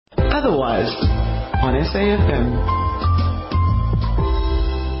Otherwise on SAFM.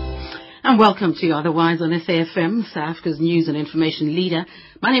 And welcome to Otherwise on SAFM, South Africa's news and information leader.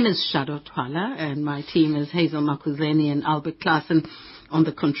 My name is Shado Twala and my team is Hazel Makuzeni and Albert Klassen on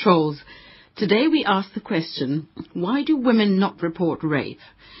the controls. Today we ask the question, why do women not report rape?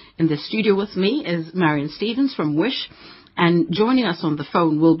 In the studio with me is Marion Stevens from WISH, and joining us on the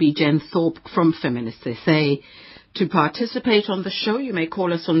phone will be Jen Thorpe from Feminists SA. To participate on the show, you may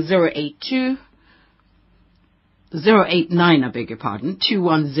call us on 089,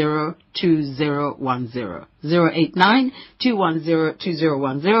 210-2010,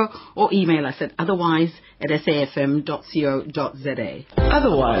 089-210-2010, or email us at otherwise@safm.co.za.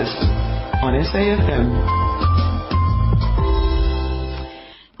 Otherwise on SAFM.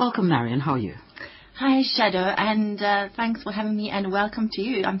 Welcome, Marion. How are you? Hi, Shado, and thanks for having me, and welcome to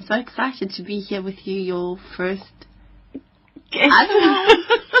you. I'm so excited to be here with you, your first guest.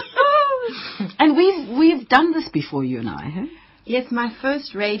 And we've done this before, you and I, huh? Yes, my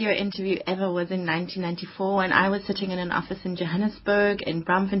first radio interview ever was in 1994 when I was sitting in an office in Johannesburg, in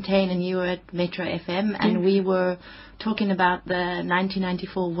Braamfontein, and you were at Metro FM, and we were talking about the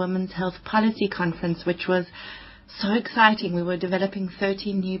 1994 Women's Health Policy Conference, which was so exciting. We were developing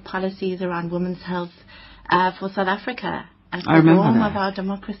 13 new policies around women's health for South Africa at the dawn of our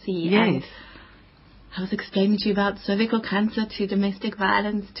democracy. Yes. And I was explaining to you about cervical cancer, to domestic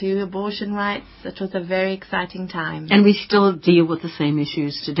violence, to abortion rights. It was a very exciting time. And we still deal with the same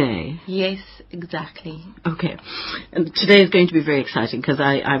issues today. Yes, exactly. Okay. And today is going to be very exciting because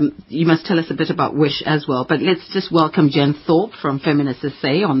you must tell us a bit about WISH as well. But let's just welcome Jen Thorpe from Feminists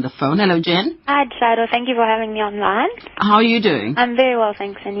SA on the phone. Hello, Jen. Hi, Shado. Thank you for having me online. How are you doing? I'm very well,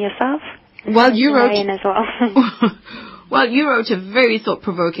 thanks. And yourself? Well, you wrote... Marion as well. Well, you wrote a very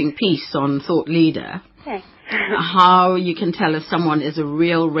thought-provoking piece on Thought Leader. Okay. How you can tell if someone is a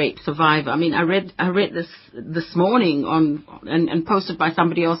real rape survivor. I mean, I read this morning and posted by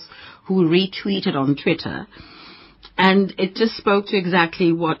somebody else who retweeted on Twitter, and it just spoke to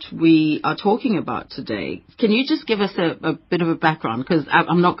exactly what we are talking about today. Can you just give us a bit of a background? Because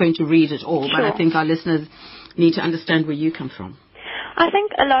I'm not going to read it all, but I think our listeners need to understand where you come from. I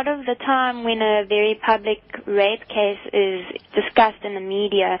think a lot of the time when a very public rape case is discussed in the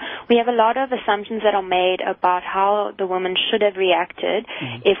media, we have a lot of assumptions that are made about how the woman should have reacted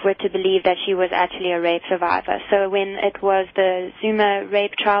if we're to believe that she was actually a rape survivor. So when it was the Zuma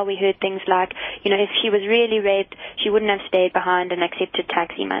rape trial, we heard things like, if she was really raped, she wouldn't have stayed behind and accepted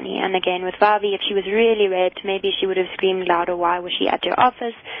taxi money. And again, with Vavi, if she was really raped, maybe she would have screamed louder, why was she at your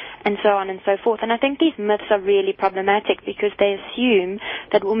office, and so on and so forth. And I think these myths are really problematic because they assume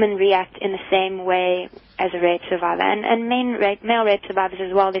that women react in the same way as a rape survivor. And male rape survivors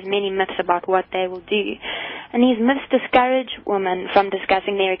as well, there's many myths about what they will do. And these myths discourage women from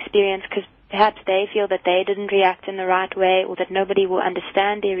discussing their experience because perhaps they feel that they didn't react in the right way or that nobody will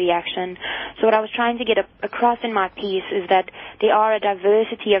understand their reaction. So what I was trying to get across in my piece is that there are a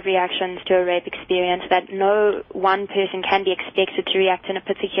diversity of reactions to a rape experience, that no one person can be expected to react in a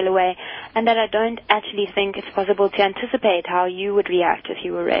particular way, and that I don't actually think it's possible to anticipate how you would react if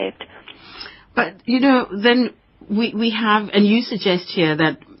you were raped. But, then we have, and you suggest here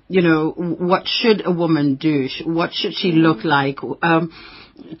that, what should a woman do? What should she look like?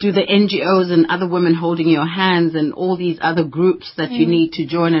 Do the NGOs and other women holding your hands and all these other groups that you need to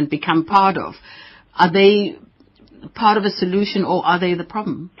join and become part of, are they part of a solution or are they the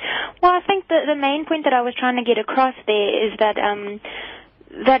problem? Well, I think the main point that I was trying to get across there is that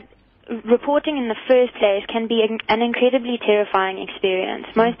that reporting in the first place can be an incredibly terrifying experience.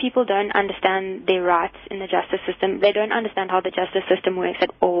 Most people don't understand their rights in the justice system. They don't understand how the justice system works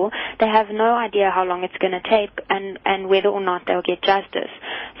at all. They have no idea how long it's going to take and whether or not they'll get justice.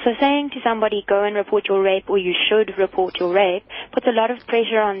 So saying to somebody, go and report your rape, or you should report your rape, puts a lot of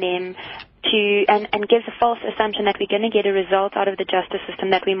pressure on them and gives a false assumption that we're going to get a result out of the justice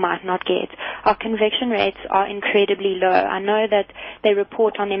system that we might not get. Our conviction rates are incredibly low. I know that they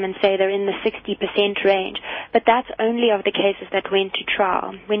report on them and say they're in the 60% range, but that's only of the cases that went to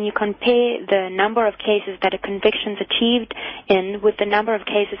trial. When you compare the number of cases that a conviction's achieved in with the number of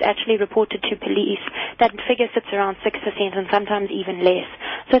cases actually reported to police, that figure sits around 6% and sometimes even less.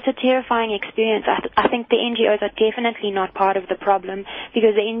 So it's a terrifying experience. I think the NGOs are definitely not part of the problem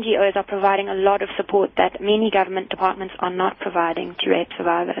because the NGOs are providing a lot of support that many government departments are not providing to rape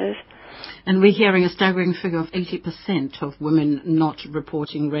survivors. And we're hearing a staggering figure of 80% of women not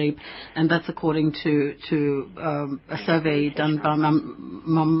reporting rape, and that's according to a survey done by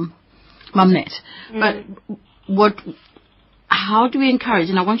Mumnet. But how do we encourage,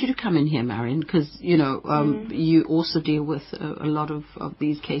 and I want you to come in here, Marion, because, you also deal with a lot of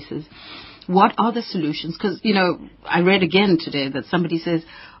these cases. What are the solutions? Because, I read again today that somebody says,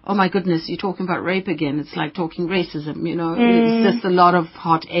 oh my goodness, you're talking about rape again. It's like talking racism, It's just a lot of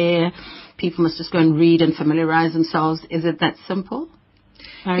hot air. People must just go and read and familiarize themselves. Is it that simple,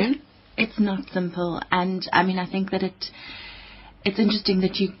 Marion? It's not simple. And, I think that it's interesting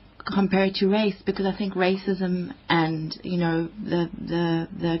that you compare it to race, because I think racism and,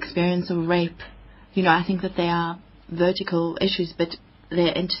 the experience of rape, I think that they are vertical issues, but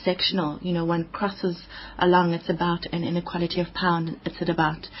they're intersectional. One crosses along. It's about an inequality of power. It's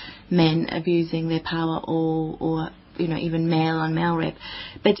about men abusing their power or even male on male rape.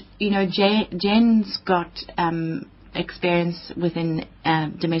 But, Jen's got experience within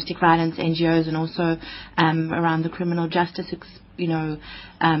domestic violence NGOs and also around the criminal justice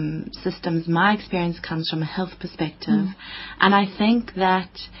systems. My experience comes from a health perspective. And I think that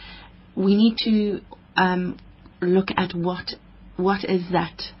we need to look at what is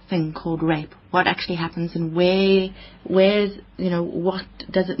that thing called rape, what actually happens, and where's what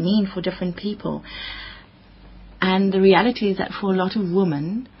does it mean for different people. And the reality is that for a lot of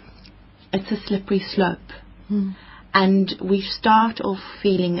women, it's a slippery slope. And we start off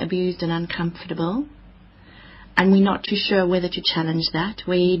feeling abused and uncomfortable, and we're not too sure whether to challenge that.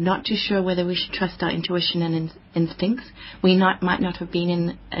 We're not too sure whether we should trust our intuition and instincts. We might not have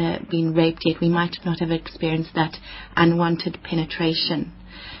been raped yet. We might not have experienced that unwanted penetration.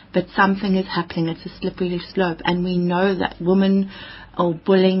 But something is happening. It's a slippery slope. And we know that women who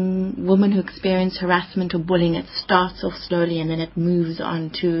experience harassment or bullying, it starts off slowly and then it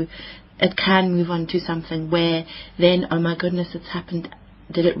can move on to something where then, oh my goodness, it's happened.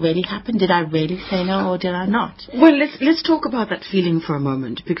 Did it really happen? Did I really say no, or did I not? Well, let's talk about that feeling for a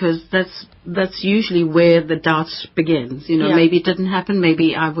moment, because that's usually where the doubt begins. Maybe it didn't happen.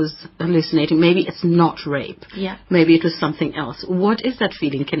 Maybe I was hallucinating. Maybe it's not rape. Yeah. Maybe it was something else. What is that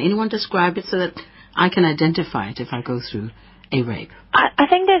feeling? Can anyone describe it so that I can identify it if I go through a rape? I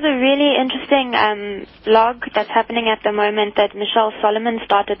think there's a really interesting blog that's happening at the moment that Michelle Solomon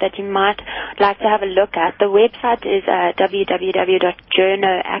started that you might like to have a look at. The website is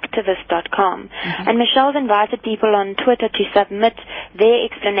www.journoactivist.com. And Michelle's invited people on Twitter to submit their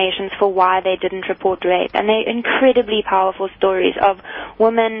explanations for why they didn't report rape. And they're incredibly powerful stories of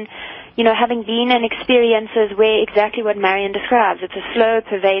women having been in experiences where exactly what Marion describes. It's a slow,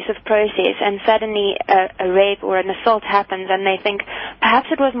 pervasive process, and suddenly a rape or an assault happens, and they think,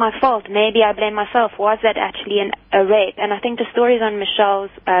 perhaps it was my fault. Maybe I blame myself. Was that actually a rape? And I think the stories on Michelle's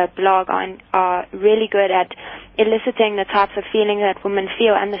blog are really good at eliciting the types of feelings that women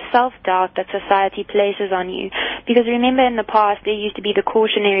feel and the self-doubt that society places on you. Because remember, in the past, there used to be the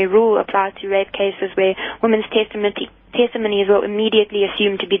cautionary rule applied to rape cases where women's testimonies were immediately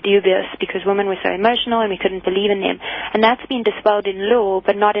assumed to be dubious because women were so emotional and we couldn't believe in them. And that's been dispelled in law,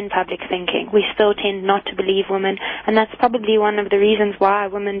 but not in public thinking. We still tend not to believe women, and that's probably one of the reasons why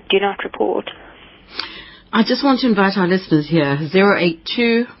women do not report. I just want to invite our listeners here,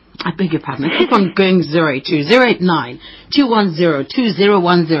 082... I beg your pardon. I keep on going 082, 089 210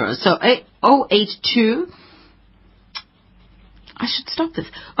 2010. So 082. I should stop this.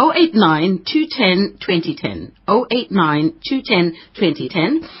 089 210 2010. 089 210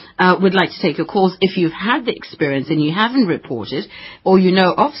 2010. We'd like to take your calls if you've had the experience and you haven't reported, or you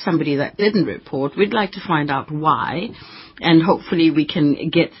know of somebody that didn't report. We'd like to find out why, and hopefully we can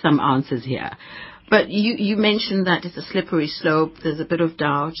get some answers here. But you mentioned that it's a slippery slope. There's a bit of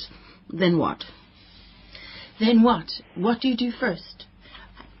doubt. Then what? Then what? What do you do first?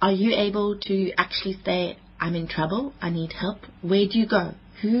 Are you able to actually say, I'm in trouble, I need help? Where do you go?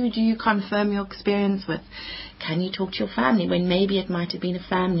 Who do you confirm your experience with? Can you talk to your family when maybe it might have been a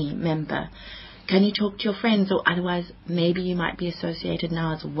family member? Can you talk to your friends? Or otherwise, maybe you might be associated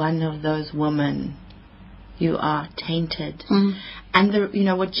now as one of those women. You are tainted. And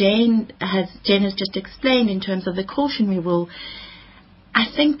what Jen has just explained in terms of the cautionary rule, I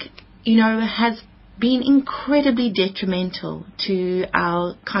think, has been incredibly detrimental to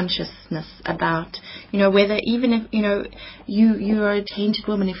our consciousness about, whether even if, you are a tainted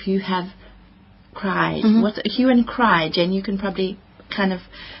woman, if you have cried. What's a hue and cry? Jen, you can probably kind of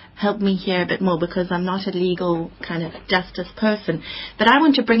help me here a bit more, because I'm not a legal kind of justice person. But I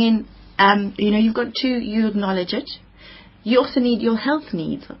want to bring in, you've got to, you acknowledge it. You also need your health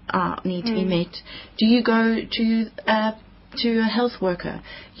needs need to be met. Do you go to a health worker?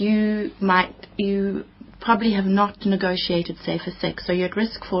 You probably have not negotiated safer sex, so you're at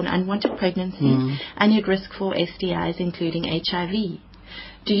risk for an unwanted pregnancy and you're at risk for STIs, including HIV.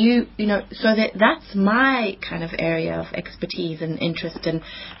 do you know, so that's my kind of area of expertise and interest, in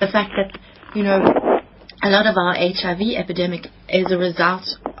the fact that, you know, a lot of our HIV epidemic is a result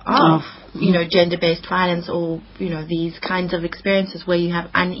of, you know, gender-based violence, or, you know, these kinds of experiences where you have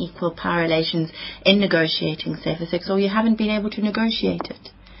unequal power relations in negotiating safer sex, or you haven't been able to negotiate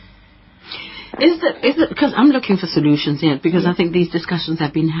it. Is it because I'm looking for solutions here, because I think these discussions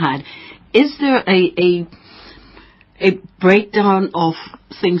have been had. Is there a breakdown of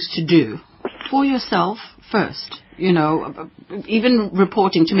things to do for yourself first? You know, even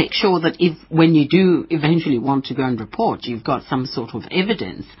reporting, to make sure that when you do eventually want to go and report, you've got some sort of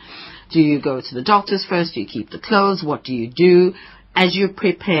evidence. Do you go to the doctors first? Do you keep the clothes? What do you do as you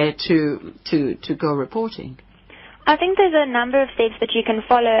prepare to go reporting? I think there's a number of steps that you can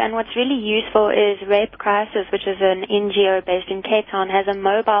follow, and what's really useful is Rape Crisis, which is an NGO based in Cape Town, has a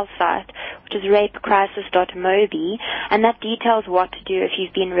mobile site, which is rapecrisis.mobi, and that details what to do if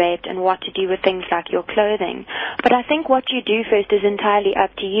you've been raped and what to do with things like your clothing. But I think what you do first is entirely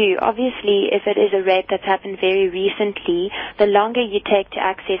up to you. Obviously, if it is a rape that's happened very recently, the longer you take to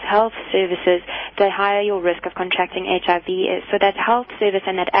access health services, the higher your risk of contracting HIV is. So that health service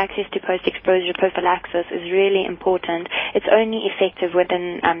and that access to post-exposure prophylaxis is really important. It's only effective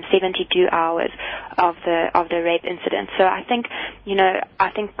within 72 hours of the rape incident. So I think, you know,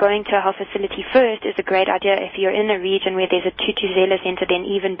 going to a health facility first is a great idea. If you're in a region where there's a Tutuzela center, then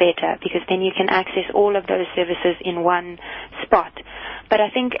even better, because then you can access all of those services in one spot. But I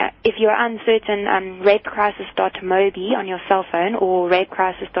think if you're uncertain, rapecrisis.mobi on your cell phone or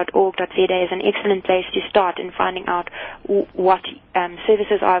rapecrisis.org.za is an excellent place to start in finding out what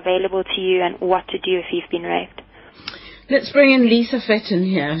services are available to you and what to do if you've been raped. Let's bring in Lisa Fetton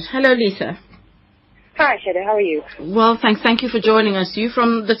here. Hello, Lisa. Hi, Shado. How are you? Well, thanks. Thank you for joining us. You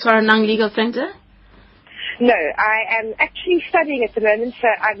from the Twaranang Legal Center? No, I am actually studying at the moment, so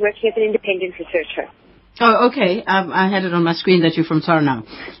I'm working as an independent researcher. Oh, okay. I had it on my screen that you're from Twaranang.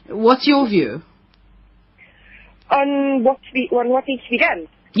 What's your view? On what needs to be done?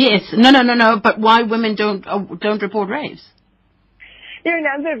 Yes. No. But why women don't report rapes? There are a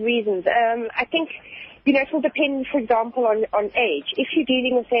number of reasons. I think, you know, it will depend, for example, on age. If you're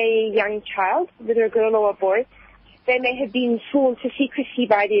dealing with a young child, whether a girl or a boy, they may have been sworn to secrecy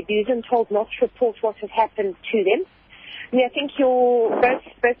by the abuser and told not to report what has happened to them. I mean, I think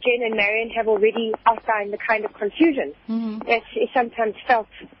both Jen and Marion have already outlined the kind of confusion that is sometimes felt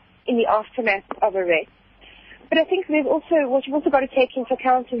in the aftermath of a rape. But I think what you've also got to take into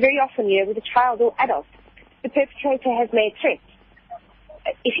account is very often, you know, with a child or adult, the perpetrator has made threats.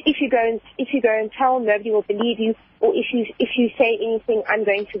 If you go and tell, nobody will believe you, or if you say anything, I'm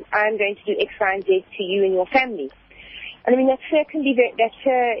going to do X, Y, and Z to you and your family. And I mean, that fear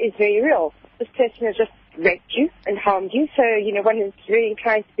is very real. This person has just raped you and harmed you, so, you know, one is very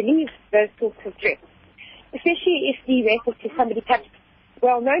inclined to believe those sorts of threats. Especially if the rapist is somebody perhaps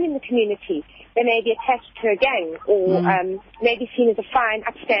well known in the community. They may be attached to a gang, or may be seen as a fine,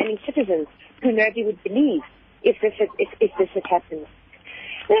 upstanding citizen who nobody would believe if this had happened.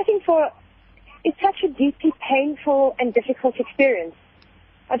 And I think it's such a deeply painful and difficult experience.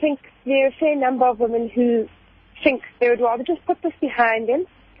 I think there are a fair number of women who think they would rather just put this behind them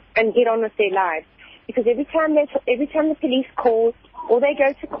and get on with their lives. Because every time the police call, or they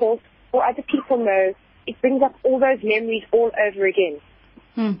go to court, or other people know, it brings up all those memories all over again.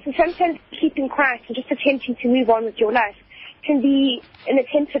 So sometimes keeping quiet and just attempting to move on with your life can be an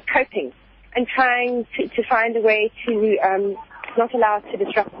attempt at coping and trying to find a way to not allow it to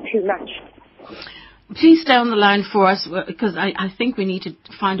disrupt too much. Please stay on the line for us, because I think we need to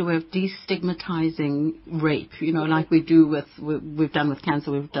find a way of destigmatizing rape, you know, like we've done with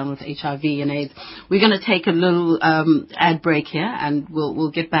cancer, we've done with HIV and AIDS. We're going to take a little ad break here, and we'll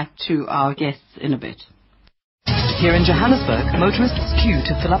get back to our guests in a bit. Here in Johannesburg, motorists queue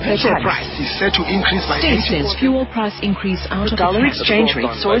to fill up their tanks. Petrol price is set to increase by State says fuel price increase out of the dollar exchange rate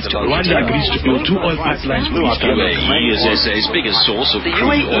soars to Rwanda agrees to build 2 oil pipelines through UAE is SA's biggest source of the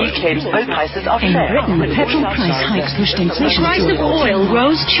UAE claims oil prices are fair. In Britain, petrol price hikes pushed inflation. The price of oil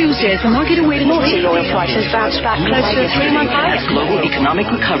rose Tuesday as the market awaited multi-oil prices bounced back close to a 3-month high as global economic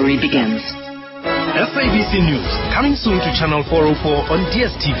recovery begins. SABC News, coming soon to Channel 404 on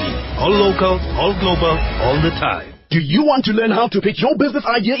DSTV. All local, all global, all the time. Do you want to learn how to pitch your business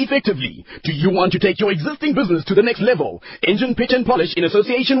idea effectively? Do you want to take your existing business to the next level? Engine Pitch and Polish in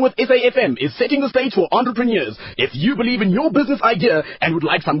association with SAFM is setting the stage for entrepreneurs. If you believe in your business idea and would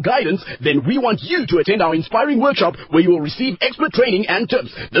like some guidance, then we want you to attend our inspiring workshop where you will receive expert training and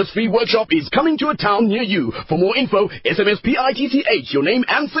tips. This free workshop is coming to a town near you. For more info, SMS PITCH, your name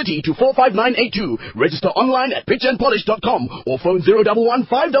and city to 45982. Register online at pitchandpolish.com or phone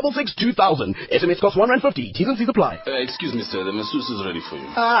 011 566 2000. SMS costs R1.50. T's and C's apply. Excuse me, sir. The masseuse is ready for you.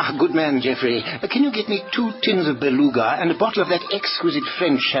 Ah, good man, Jeffrey. Can you get me 2 tins of beluga and a bottle of that exquisite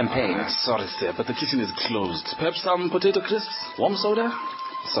French champagne? Sorry, sir, but the kitchen is closed. Perhaps some potato crisps? Warm soda?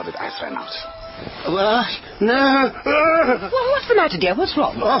 Sorry, the ice ran out. No. Well, what's the matter, dear? What's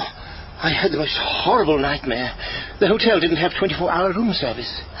wrong? Oh, I had the most horrible nightmare. The hotel didn't have 24-hour room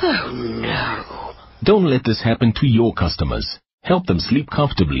service. Oh, no. Don't let this happen to your customers. Help them sleep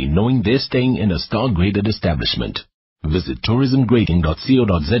comfortably knowing they're staying in a star-graded establishment. Visit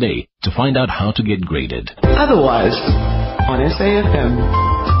tourismgrading.co.za to find out how to get graded. Otherwise, on SAFM.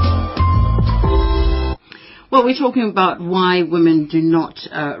 Well, we're talking about why women do not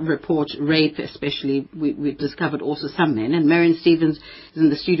report rape, especially we've discovered also some men. And Marion Stevens is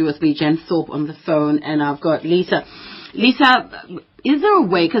in the studio with me, Jen Thorpe on the phone, and I've got Lisa. Lisa, is there a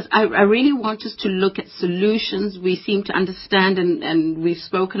way, because I really want us to look at solutions. We seem to understand and we've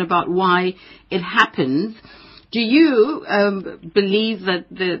spoken about why it happens. Do you believe that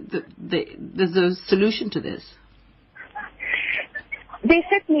there's a solution to this? There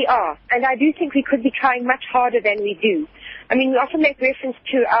certainly are, and I do think we could be trying much harder than we do. I mean, we often make reference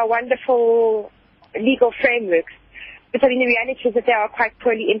to our wonderful legal frameworks, but I mean, the reality is that they are quite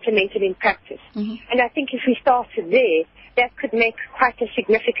poorly implemented in practice. Mm-hmm. And I think if we started there, that could make quite a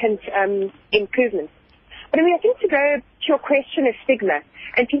significant improvement. But I mean, I think to go to your question of stigma,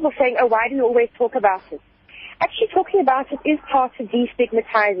 and people saying, oh, why do you always talk about it? Actually, talking about it is part of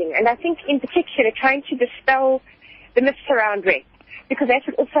destigmatizing, and I think in particular trying to dispel the myths around rape, because that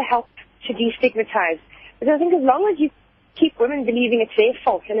would also help to destigmatize. Because I think as long as you keep women believing it's their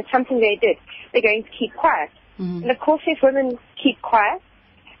fault and it's something they did, they're going to keep quiet. Mm-hmm. And of course, if women keep quiet,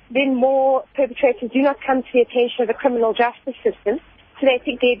 then more perpetrators do not come to the attention of the criminal justice system, so they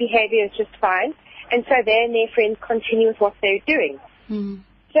think their behavior is just fine, and so they and their friends continue with what they're doing. Mm-hmm.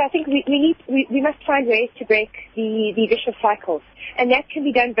 So I think we must find ways to break the vicious cycles. And that can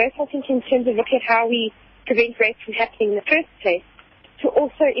be done both, I think, in terms of looking at how we prevent rape from happening in the first place, to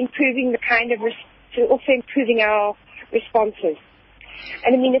also improving improving our responses.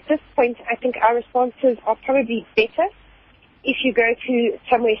 And I mean, at this point, I think our responses are probably better if you go to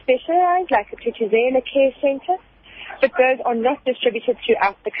somewhere specialized, like a Tutuzela care center, but those are not distributed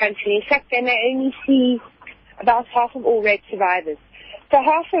throughout the country. In fact, they may only see about half of all rape survivors. So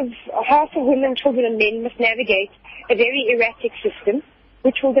half of women, children, and men must navigate a very erratic system,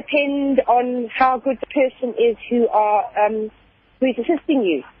 which will depend on how good the person is who is assisting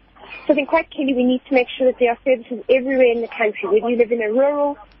you. So I think quite clearly we need to make sure that there are services everywhere in the country, whether you live in a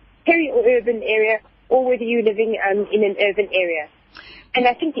rural, peri or urban area, or whether you're living in an urban area. And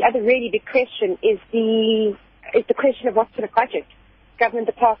I think the other really big question is the question of what sort of budget government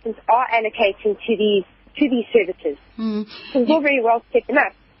departments are allocating to these services. Mm. So it's all very well to set them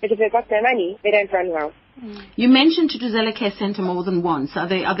up, but if they've got no money, they don't run well. Mm. You mentioned Tutuzela Care Centre more than once. Are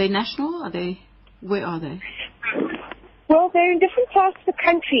they national? Where are they? Well, they're in different parts of the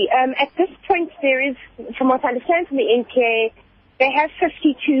country. At this point, there is, from what I understand from the NPA, they have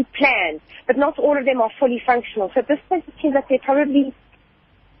 52 plans, but not all of them are fully functional. So at this point, it seems like they're probably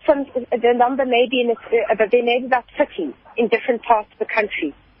the number may be but there may be about 30 in different parts of the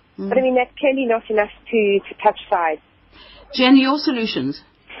country. Mm. But I mean, that's clearly not enough to touch sides. Jen, your solutions?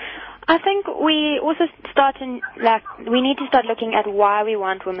 I think we also we need to start looking at why we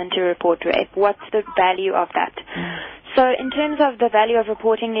want women to report rape. What's the value of that? So in terms of the value of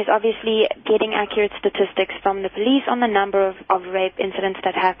reporting is obviously getting accurate statistics from the police on the number of rape incidents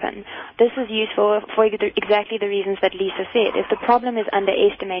that happen. This is useful for exactly the reasons that Lisa said. If the problem is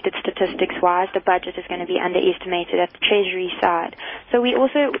underestimated statistics-wise, the budget is going to be underestimated at the Treasury side. So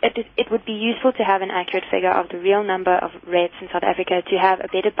it would be useful to have an accurate figure of the real number of rapes in South Africa to have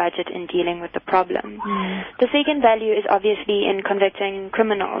a better budget in dealing with the problem. The second value is obviously in convicting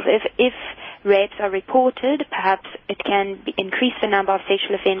criminals. If rapes are reported, perhaps it can increase the number of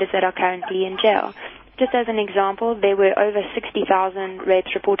sexual offenders that are currently in jail. just as an example, there were over 60,000 rapes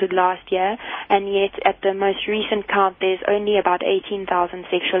reported last year, and yet at the most recent count, there's only about 18,000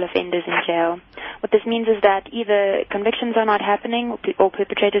 sexual offenders in jail. What this means is that either convictions are not happening, or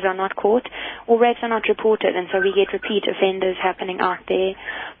perpetrators are not caught, or rapes are not reported, and so we get repeat offenders happening out there.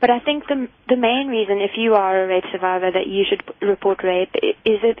 But I think the main reason, if you are a rape survivor, that you should report rape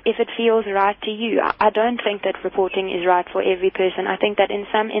is if it feels right to you. I don't think that reporting is right for every person. I think that in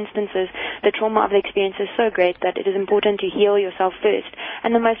some instances, the trauma of the experience is so great that it is important to heal yourself first.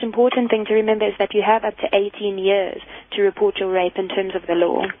 And the most important thing to remember is that you have up to 18 years to report your rape in terms of the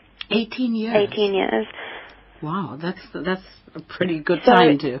law. 18 years? 18 years. Wow, that's a pretty good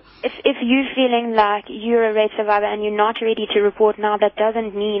time to... If you're feeling like you're a rape survivor and you're not ready to report now, that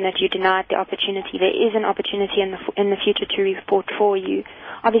doesn't mean that you denied the opportunity. There is an opportunity in the future to report for you.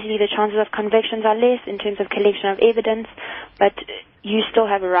 Obviously, the chances of convictions are less in terms of collection of evidence, but you still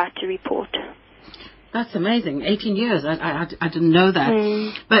have a right to report. That's amazing. 18 years. I didn't know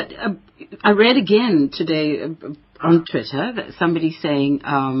that. But I read again today on Twitter that somebody saying,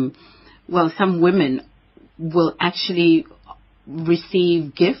 some women will actually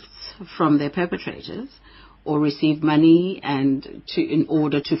receive gifts from their perpetrators or receive money in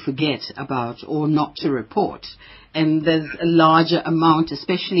order to forget about or not to report. And there's a larger amount,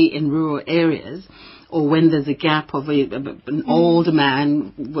 especially in rural areas, or when there's a gap of an older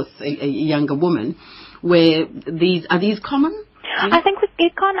man with a younger woman, where are these common? I think you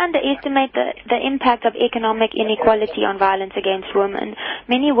can't underestimate the impact of economic inequality on violence against women.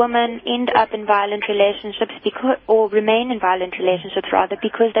 Many women end up in violent relationships or remain in violent relationships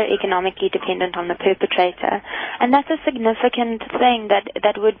because they're economically dependent on the perpetrator. And that's a significant thing that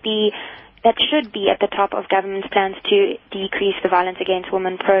should be at the top of government's plans to decrease the violence against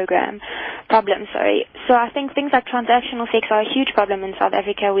women problem. So I think things like transactional sex are a huge problem in South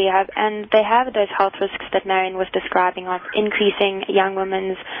Africa. And they have those health risks that Marion was describing of increasing young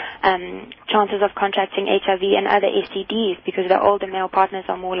women's chances of contracting HIV and other STDs because their older male partners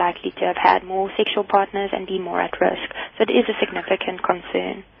are more likely to have had more sexual partners and be more at risk. So it is a significant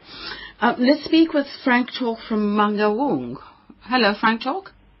concern. Let's speak with Frank Talk from Mangaung. Hello, Frank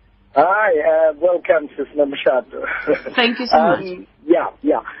Talk. Hi, welcome to Shado. Thank you so much.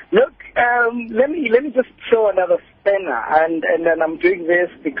 Yeah. Look, let me just throw another spanner, and then I'm doing this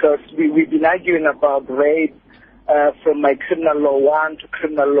because we've been arguing about rape from my criminal law 1 to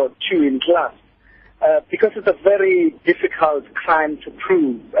criminal law 2 in class, because it's a very difficult crime to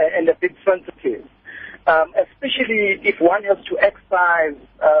prove and a bit sensitive, especially if one has to excise,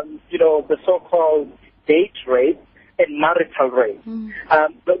 the so-called date rape and marital rape.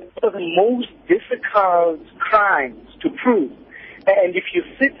 But those are the most difficult crimes to prove. And if you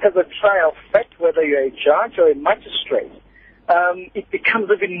sit as a trial fact, whether you're a judge or a magistrate, it becomes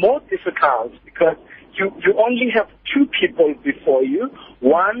even more difficult because you only have two people before you.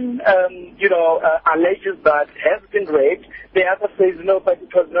 One, alleges that has been raped. The other says no, but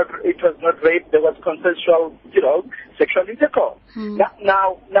it was not rape. There was consensual, sexual intercourse.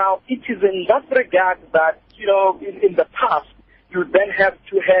 Now, it is in that regard that in the past, you then have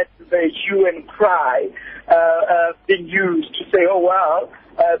to have the hue and cry being used to say,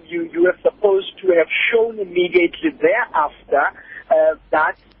 you were supposed to have shown immediately thereafter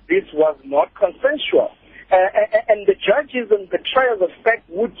that this was not consensual. And the judges and the trials of fact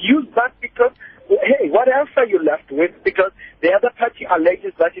would use that because, hey, what else are you left with? Because the other party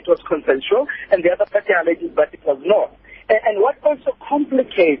alleges that it was consensual and the other party alleges that it was not. And what also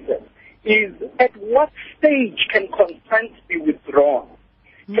complicates it is at what stage can consent be withdrawn?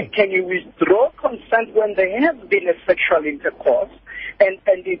 Can you withdraw consent when there has been a sexual intercourse and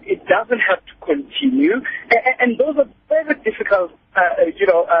it doesn't have to continue? And those are very difficult,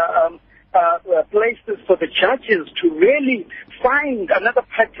 places for the judges to really find another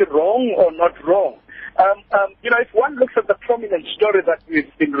party wrong or not wrong. If one looks at the prominent story that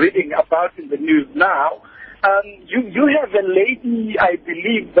we've been reading about in the news now, you have a lady, I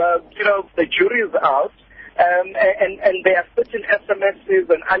believe, the jury is out, and there are certain SMSs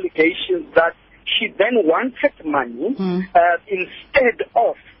and allegations that she then wanted money instead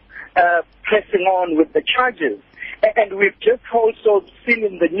of pressing on with the charges. And we've just also seen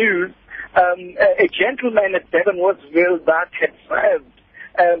in the news a gentleman at Devonworthville that had served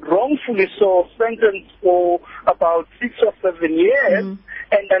wrongfully so sentenced for about 6 or 7 years,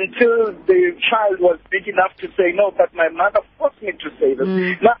 and until the child was big enough to say, no, but my mother forced me to say this.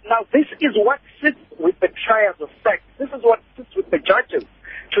 Now, this is what sits with the trials of fact. This is what sits with the judges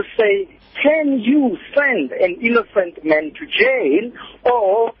to say, can you send an innocent man to jail,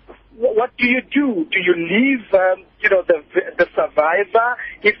 or what do you do? Do you leave, the survivor,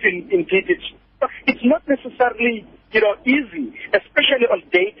 if indeed it's it's not necessarily, easy, especially on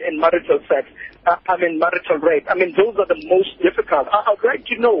date and marital sex. Marital rape. Those are the most difficult. I'd like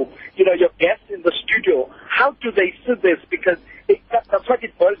to know, your guests in the studio, how do they see this? Because that's what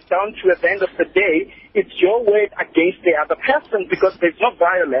it boils down to at the end of the day. It's your word against the other person because there's no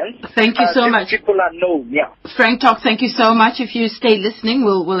violence. Thank you so much. People are known, yeah. Frank Talk, thank you so much. If you stay listening,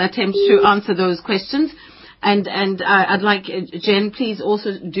 we'll attempt to answer those questions. And I'd like, Jen, please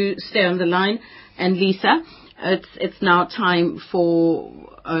also do stay on the line. And Lisa, it's now time for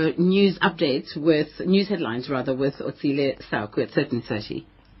news updates news headlines with Otsile Sauku at 13:30.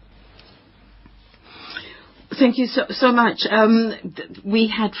 Thank you so much. We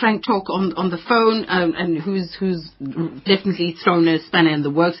had Frank Talk on the phone, and who's definitely thrown a spanner in the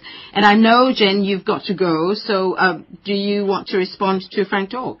works. And I know, Jen, you've got to go. So do you want to respond to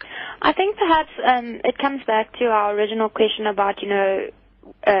Frank Talk? I think perhaps it comes back to our original question about,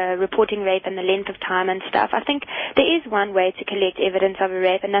 reporting rape and the length of time and stuff. I think there is one way to collect evidence of a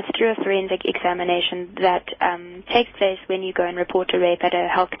rape, and that's through a forensic examination that takes place when you go and report a rape at a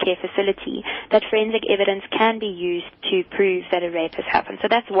healthcare facility. That forensic evidence can be used to prove that a rape has happened. So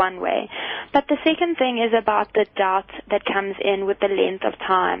that's one way. But the second thing is about the doubt that comes in with the length of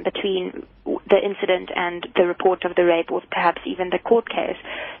time between the incident and the report of the rape, or perhaps even the court case.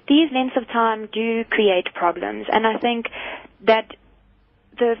 These lengths of time do create problems, and I think that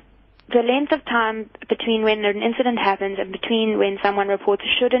the length of time between when an incident happens and between when someone reports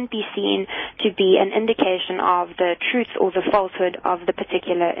shouldn't be seen to be an indication of the truth or the falsehood of the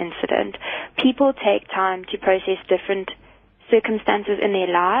particular incident. People take time to process different circumstances in their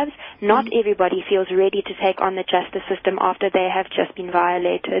lives. Not everybody feels ready to take on the justice system after they have just been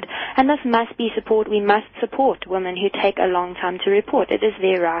violated. And this must be support. We must support women who take a long time to report. It is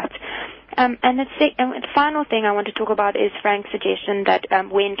their right. And the final thing I want to talk about is Frank's suggestion that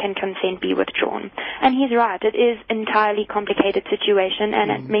when can consent be withdrawn. And he's right. It is an entirely complicated situation,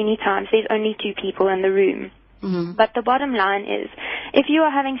 and many times there's only two people in the room. Mm-hmm. But the bottom line is, if you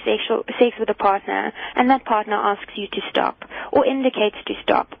are having sex with a partner and that partner asks you to stop or indicates to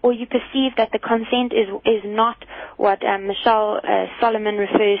stop, or you perceive that the consent is not what Michelle Solomon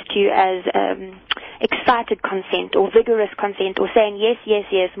refers to as excited consent or vigorous consent or saying yes, yes,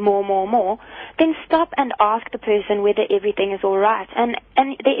 yes, more, then stop and ask the person whether everything is all right. And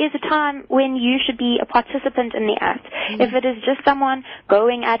there is a time when you should be a participant in the act. Mm-hmm. If it is just someone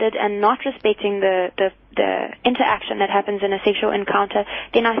going at it and not respecting the interaction that happens in a sexual encounter,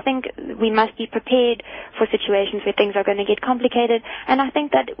 then I think we must be prepared for situations where things are going to get complicated. And I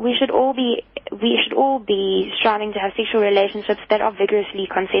think that we should all be striving to have sexual relationships that are vigorously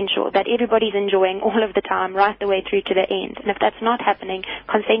consensual, that everybody's enjoying all of the time, right the way through to the end. And if that's not happening,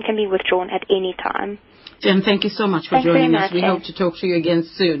 consent can be withdrawn at any time. Jen, thank you so much for joining us. We hope to talk to you again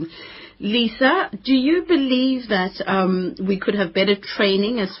soon. Lisa, do you believe that we could have better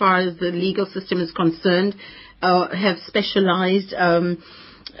training as far as the legal system is concerned, have specialized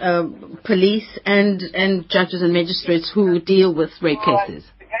police and judges and magistrates who deal with rape cases?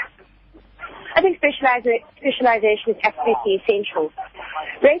 I think specialization is absolutely essential.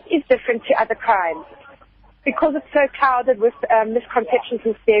 Rape is different to other crimes because it's so clouded with misconceptions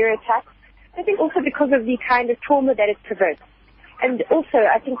and stereotypes. I think also because of the kind of trauma that it provokes. And also,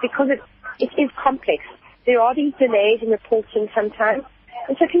 I think because it is complex, there are these delays in reporting sometimes.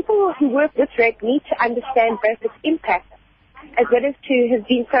 And so people who work with rape need to understand both its impact as well as to have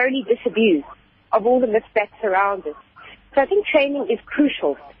been thoroughly disabused of all the myths that surround it. So I think training is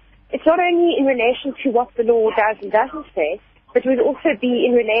crucial. It's not only in relation to what the law does and doesn't say, but it would also be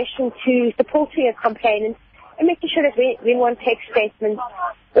in relation to supporting a complainant and making sure that when one takes statements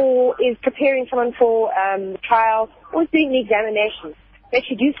or is preparing someone for trial or is doing the examination, that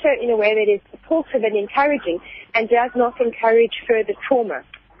you do so in a way that is supportive and encouraging and does not encourage further trauma.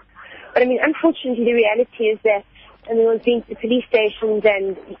 But unfortunately, the reality is that I've been to police stations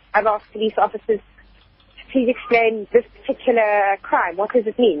and I've asked police officers to please explain this particular crime. What does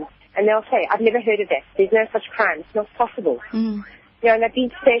it mean? And they'll say, I've never heard of that. There's no such crime. It's not possible. Mm. And I've been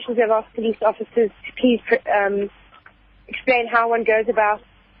to stations where I've asked police officers to please explain how one goes about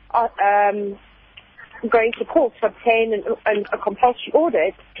going to court to obtain a compulsory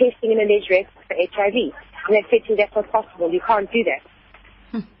order testing an alleged rape for HIV. And they're saying that's not possible. You can't do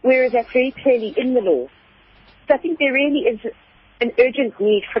that. Whereas that's very clearly in the law. So I think there really is an urgent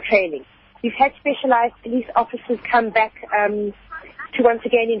need for training. We've had specialized police officers come back to once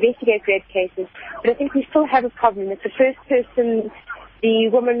again investigate rape cases, but I think we still have a problem that the first person the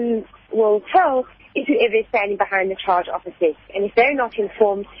woman will tell is whoever is standing behind the charge officer. And if they're not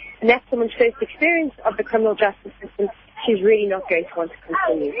informed, and that's someone's first experience of the criminal justice system, she's really not going to want to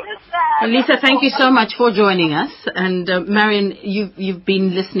continue. Well, Lisa, thank you so much for joining us. And Marion, you've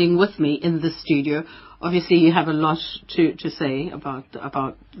been listening with me in the studio. Obviously, you have a lot to say about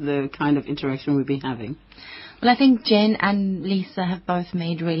the kind of interaction we've been having. Well, I think Jen and Lisa have both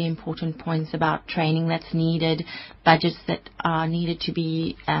made really important points about training that's needed, budgets that are needed to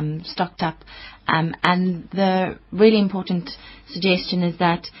be stocked up. And the really important suggestion is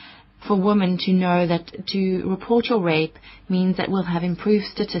that for women to know that to report your rape means that we'll have improved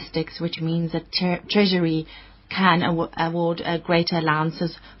statistics, which means that Treasury can award greater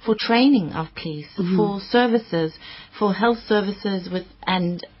allowances for training of police, for services, for health services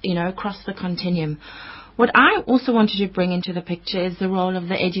and across the continuum. What I also wanted to bring into the picture is the role of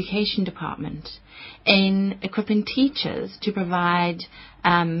the education department in equipping teachers to provide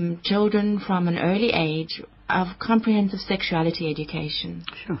children from an early age of comprehensive sexuality education.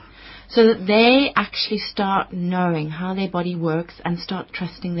 Sure. So that they actually start knowing how their body works and start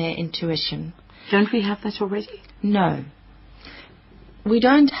trusting their intuition. Don't we have that already? No. We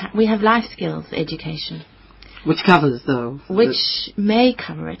don't. We have life skills education. Which covers, though? Which may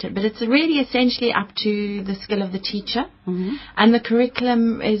cover it, but it's really essentially up to the skill of the teacher. And the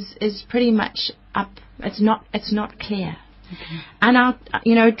curriculum is pretty much up. It's not clear. Okay. And our,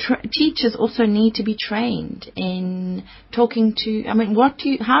 teachers also need to be trained in talking to. I mean,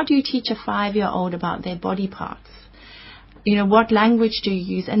 how do you teach a 5-year-old about their body parts? What language do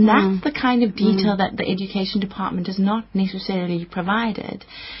you use? And that's the kind of detail that the education department is not necessarily provided.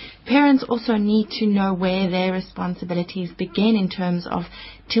 Parents also need to know where their responsibilities begin in terms of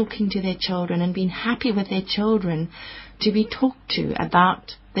talking to their children and being happy with their children to be talked to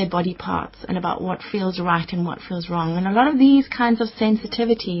about their body parts and about what feels right and what feels wrong. And a lot of these kinds of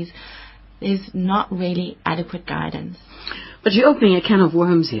sensitivities is not really adequate guidance. But you're opening a can of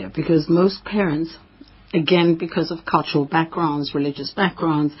worms here, because most parents, again, because of cultural backgrounds, religious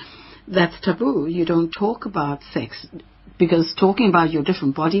backgrounds, that's taboo. You don't talk about sex, because talking about your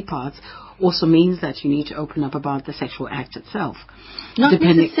different body parts also means that you need to open up about the sexual act itself. Not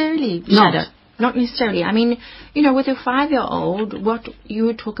necessarily, Shado. Not necessarily. I mean, with a 5-year-old, what you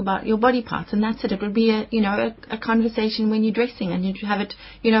would talk about your body parts, and that's it. It would be a conversation when you're dressing, and you have it,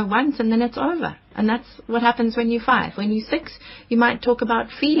 once, and then it's over. And that's what happens when you're 5. When you're 6, you might talk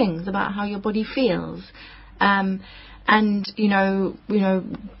about feelings, about how your body feels. And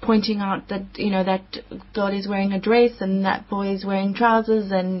pointing out that that girl is wearing a dress and that boy is wearing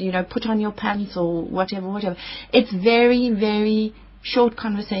trousers, and put on your pants or whatever. It's very, very short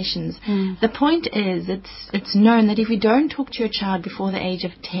conversations. The point is, it's known that if you don't talk to your child before the age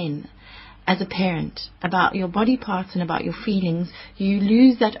of 10, as a parent, about your body parts and about your feelings, you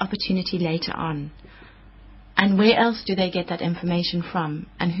lose that opportunity later on. And where else do they get that information from?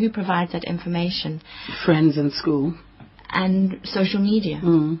 And who provides that information? Friends in school. And social media.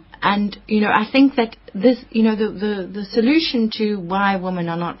 And, I think that this, the solution to why women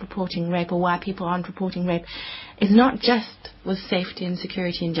are not reporting rape, or why people aren't reporting rape, is not just with safety and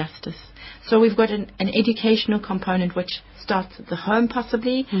security and justice. So we've got an educational component which starts at the home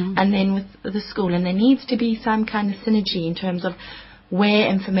possibly, and then with the school. And there needs to be some kind of synergy in terms of where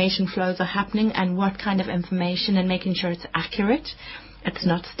information flows are happening and what kind of information, and making sure it's accurate. It's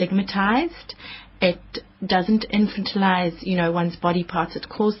not stigmatized. It doesn't infantilize, one's body parts. It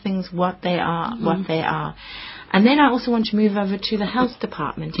calls things what they are, And then I also want to move over to the health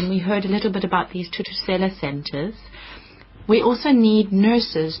department, and we heard a little bit about these Tutusela centers. We also need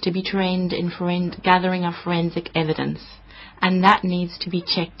nurses to be trained in gathering of forensic evidence, and that needs to be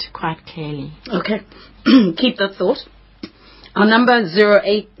checked quite clearly. Okay. Keep that thought. Our number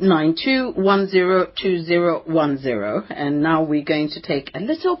 0892102010, and now we're going to take a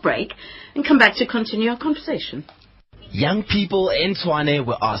little break and come back to continue our conversation. Young people in Tshwane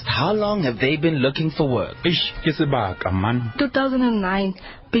were asked how long have they been looking for work. 2009.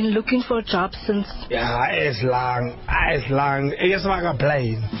 Been looking for a job since... Yeah, it's long. It's like a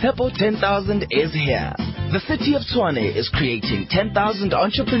plane. Tepo 10,000 is here. The city of Tshwane is creating 10,000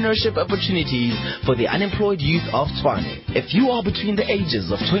 entrepreneurship opportunities for the unemployed youth of Tshwane. If you are between the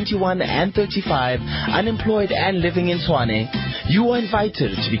ages of 21 and 35, unemployed and living in Tshwane, you are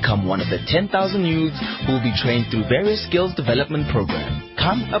invited to become one of the 10,000 youths who will be trained through various skills development programs.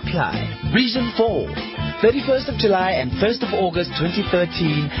 Come apply. Region 4, 31st of July and 1st of August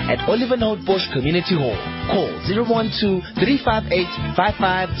 2013 at Oliver Notebush Community Hall. Call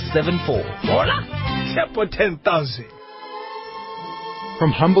 012-358-5574. Hola! Tepo 10,000.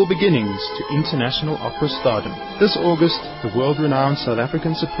 From humble beginnings to international opera stardom, this August, the world-renowned South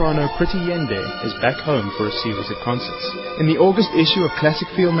African soprano Pretty Yende is back home for a series of concerts. In the August issue of Classic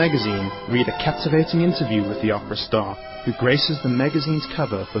Feel magazine, read a captivating interview with the opera star. who graces the magazine's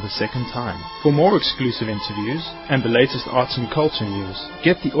cover for the second time. For more exclusive interviews and the latest arts and culture news,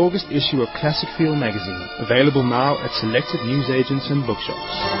 get the August issue of Classic Feel magazine, available now at selected newsagents and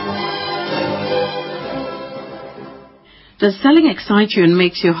bookshops. Does selling excite you and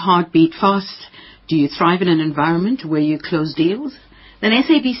makes your heart beat fast? Do you thrive in an environment where you close deals? Then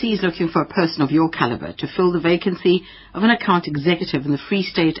SABC is looking for a person of your caliber to fill the vacancy of an account executive in the Free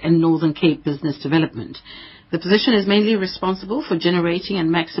State and Northern Cape business development. The position is mainly responsible for generating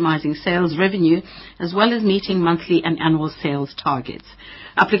and maximizing sales revenue as well as meeting monthly and annual sales targets.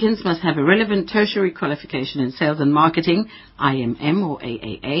 Applicants must have a relevant tertiary qualification in sales and marketing, IMM or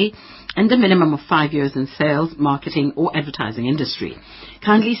AAA, and a minimum of 5 years in sales, marketing or advertising industry.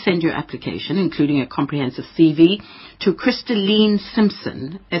 Kindly send your application, including a comprehensive CV, to Crystalline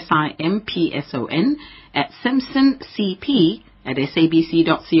Simpson, SIMPSON, at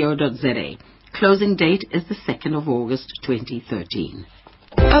simpsoncp@sabc.co.za. Closing date is the 2nd of August 2013.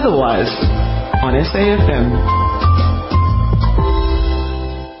 Otherwise, on SAFM.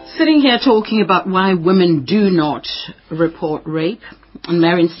 Sitting here talking about why women do not report rape. And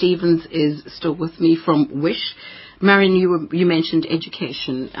Marion Stevens is still with me from WISH. Marion, you mentioned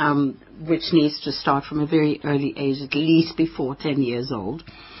education, which needs to start from a very early age, at least before 10 years old.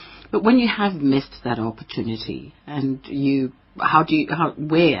 But when you have missed that opportunity, and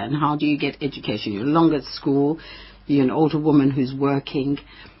where and how do you get education? You're longer at school, you're an older woman who's working.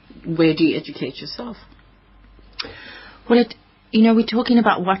 Where do you educate yourself? Well, we're talking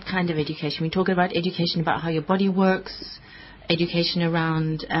about what kind of education. We're talking about education about how your body works, education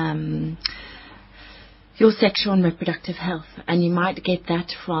around your sexual and reproductive health. And you might get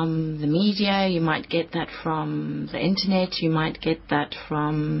that from the media, you might get that from the internet, you might get that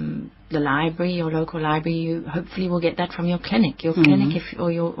from the library, your local library. You hopefully will get that from your clinic,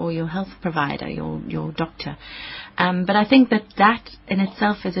 or your health provider, your doctor. But I think that in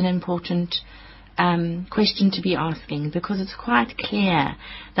itself is an important question to be asking, because it's quite clear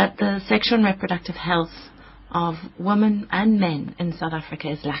that the sexual and reproductive health of women and men in South Africa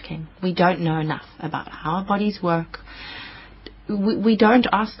is lacking. We don't know enough about how our bodies work. We don't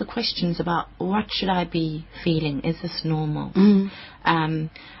ask the questions about what should I be feeling? Is this normal?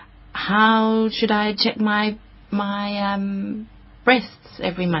 How should I check my breasts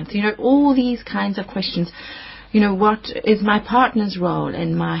every month? All these kinds of questions. What is my partner's role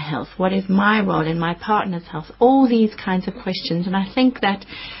in my health? What is my role in my partner's health? All these kinds of questions. And I think that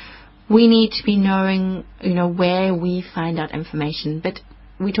we need to be knowing, where we find out information. But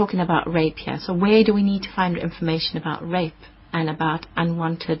we're talking about rape here. So where do we need to find information about rape and about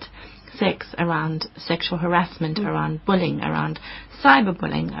unwanted sex, around sexual harassment, around bullying, around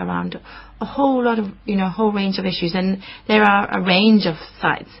cyberbullying, around a whole lot of, whole range of issues. And there are a range of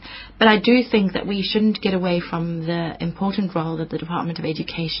sites. But I do think that we shouldn't get away from the important role that the Department of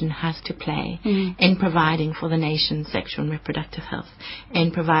Education has to play in providing for the nation's sexual and reproductive health,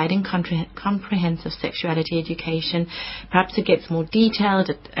 in providing comprehensive sexuality education. Perhaps it gets more detailed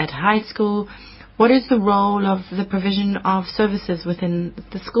at high school. What is the role of the provision of services within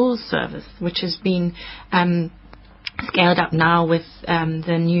the school service, which has been scaled up now with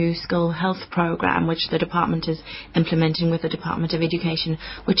the new school health program, which the department is implementing with the Department of Education,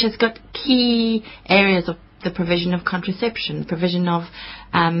 which has got key areas of the provision of contraception, provision of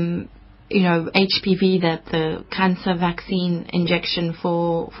HPV, the cancer vaccine injection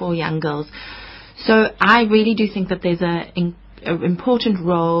for young girls. So I really do think that there's an important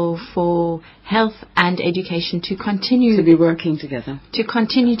role for health and education to continue to be working together.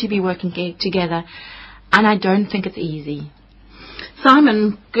 And I don't think it's easy.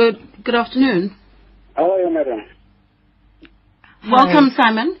 Simon, good afternoon. How are you, madam? Welcome,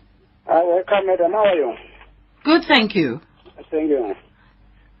 Simon. Welcome, madam. How are you? Good, thank you. Thank you.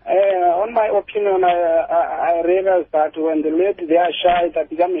 On my opinion, I realize that when the ladies they are shy, that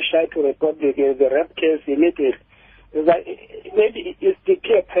become shy to report the rape case immediately. Maybe it's the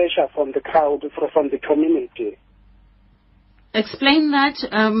peer pressure from the crowd, from the community. Explain that.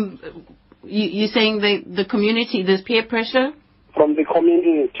 You're saying the community, there's peer pressure? From the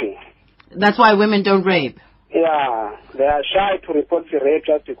community. That's why women don't rape? Yeah, they are shy to report the rape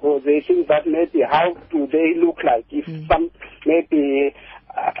just because they think that maybe how do they look like if maybe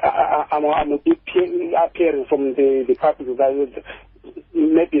I'm appearing from the public that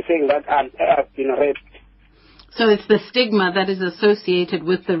maybe saying that I've been raped. So it's the stigma that is associated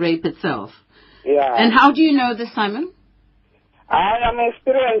with the rape itself? Yeah. And how do you know this, Simon? I am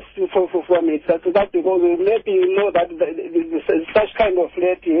experienced from it. That's because maybe you know that such kind of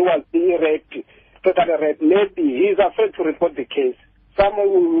lady who was being raped, totally raped, maybe he's afraid to report the case. some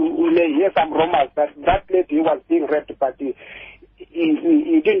who may hear some rumors that that lady was being raped, but he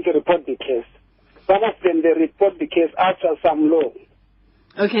didn't report the case. Some of them, they report the case after some law.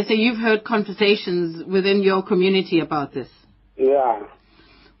 Okay, so you've heard conversations within your community about this? Yeah.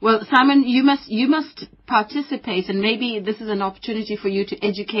 Well, Simon, you must participate, and maybe this is an opportunity for you to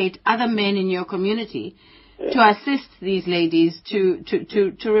educate other men in your community to assist these ladies to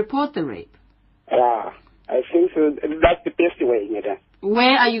report the rape. Yeah, I think so. That's the best way, madam.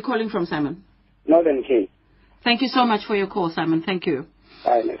 Where are you calling from, Simon? Northern Cape. Thank you so much for your call, Simon. Thank you.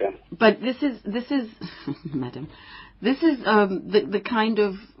 Bye, madam. But this is madam, this is the kind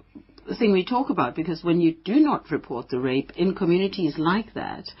of thing we talk about, because when you do not report the rape in communities like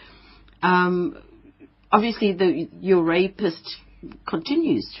that, obviously your rapist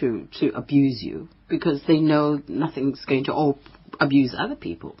continues to abuse you because they know nothing's going to abuse other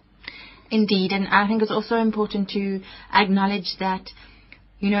people. Indeed, and I think it's also important to acknowledge that,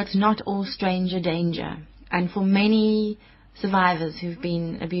 it's not all stranger danger. And for many survivors who've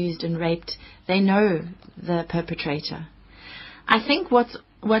been abused and raped, they know the perpetrator. I think what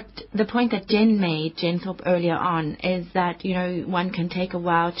the point that Jen Thorpe earlier on, is that, one can take a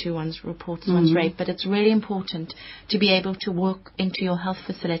while to report one's rape, but it's really important to be able to walk into your health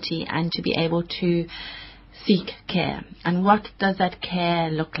facility and to be able to seek care. And what does that care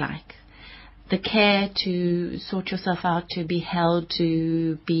look like? The care to sort yourself out, to be held,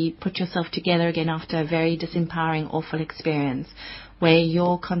 to put yourself together again after a very disempowering, awful experience, where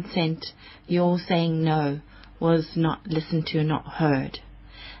your consent, your saying no, was not listened to, not heard.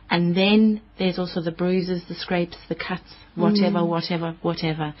 And then there's also the bruises, the scrapes, the cuts, whatever.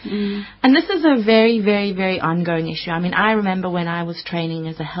 And this is a very, very, very ongoing issue. I mean, I remember when I was training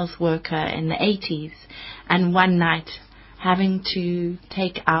as a health worker in the 80s, and one night having to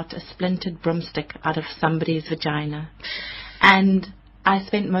take out a splintered broomstick out of somebody's vagina. And I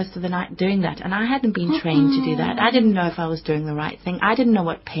spent most of the night doing that, and I hadn't been trained to do that. I didn't know if I was doing the right thing. I didn't know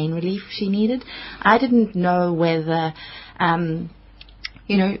what pain relief she needed. I didn't know whether,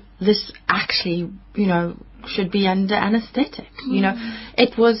 this actually, should be under anesthetic.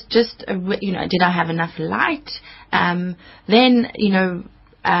 It was just, did I have enough light?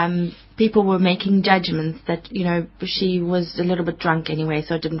 People were making judgments that, she was a little bit drunk anyway,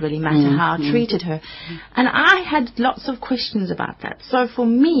 so it didn't really matter how I treated her. And I had lots of questions about that. So for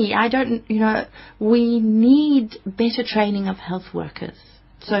me, we need better training of health workers,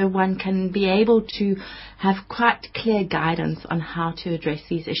 so one can be able to have quite clear guidance on how to address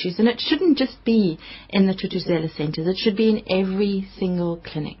these issues. And it shouldn't just be in the Thuthuzela centres. It should be in every single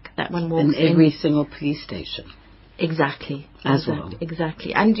clinic that one walks in. In every single police station. Exactly. Well.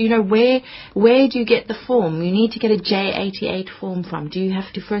 Exactly. And, where do you get the form? You need to get a J88 form from. Do you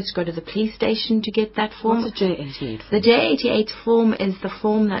have to first go to the police station to get that form? What's a J88 form? The J88 form is the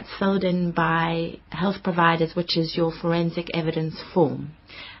form that's filled in by health providers, which is your forensic evidence form.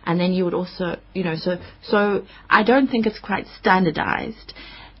 And then you would also, so I don't think it's quite standardized.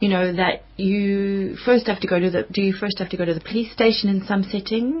 That you first have to go to the police station in some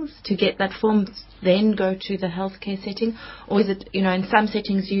settings to get that form, then go to the healthcare setting? Or is it, in some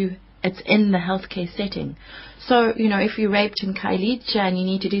settings it's in the healthcare setting. So, if you raped in Khayelitsha and you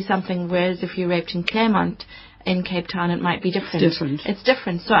need to do something, whereas if you raped in Claremont in Cape Town, it might be different. It's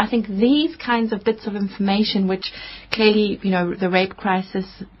different. So I think these kinds of bits of information, which clearly, the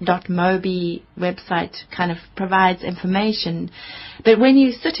rapecrisis.mobi website kind of provides information. But when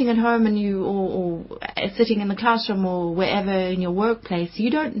you're sitting at home and or sitting in the classroom or wherever in your workplace, you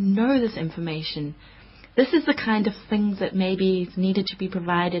don't know this information. This is the kind of things that maybe is needed to be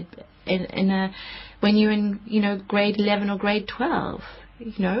provided when you're in, grade 11 or grade 12.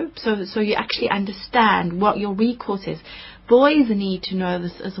 So you actually understand what your recourse is. Boys need to know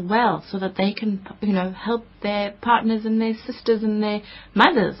this as well, so that they can, help their partners and their sisters and their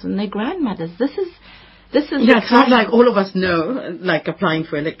mothers and their grandmothers. This is. It's not like all of us know, like applying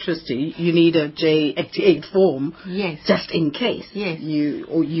for electricity, you need a J88 form. Yes. Just in case. Yes.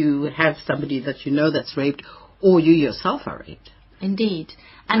 You have somebody that that's raped, or you yourself are raped. Indeed.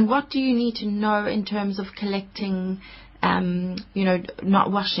 And what do you need to know in terms of collecting?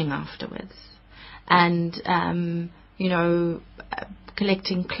 Not washing afterwards, and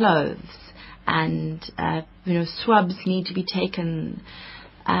collecting clothes, and swabs need to be taken.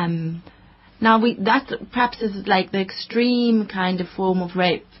 Now that perhaps is like the extreme kind of form of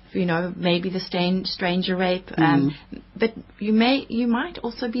rape. Maybe the stranger rape. But you might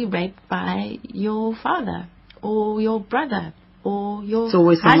also be raped by your father or your brother or your It's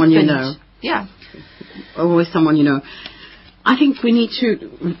always husband. someone you know. Yeah. Always someone you know. I think we need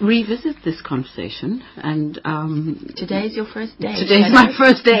to revisit this conversation. And today's your first day. Today's my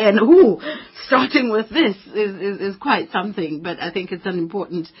first day, and starting with this is quite something. But I think it's an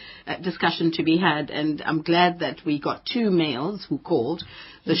important discussion to be had, and I'm glad that we got 2 males who called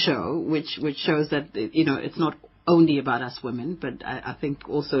the show, which shows that it's not only about us women, but I think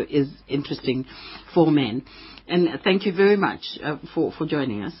also is interesting for men. And thank you very much for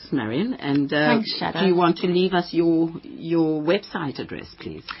joining us, Marion. And thanks, Shado. Do you want to leave us your website address,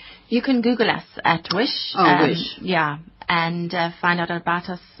 please? You can Google us at Wish. Wish. Yeah, and find out about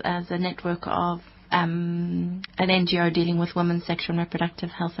us as a network of an NGO dealing with women's sexual and reproductive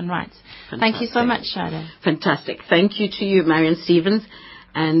health and rights. Fantastic. Thank you so much, Shado. Fantastic. Thank you to you, Marion Stevens.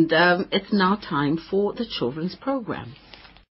 And it's now time for the children's program.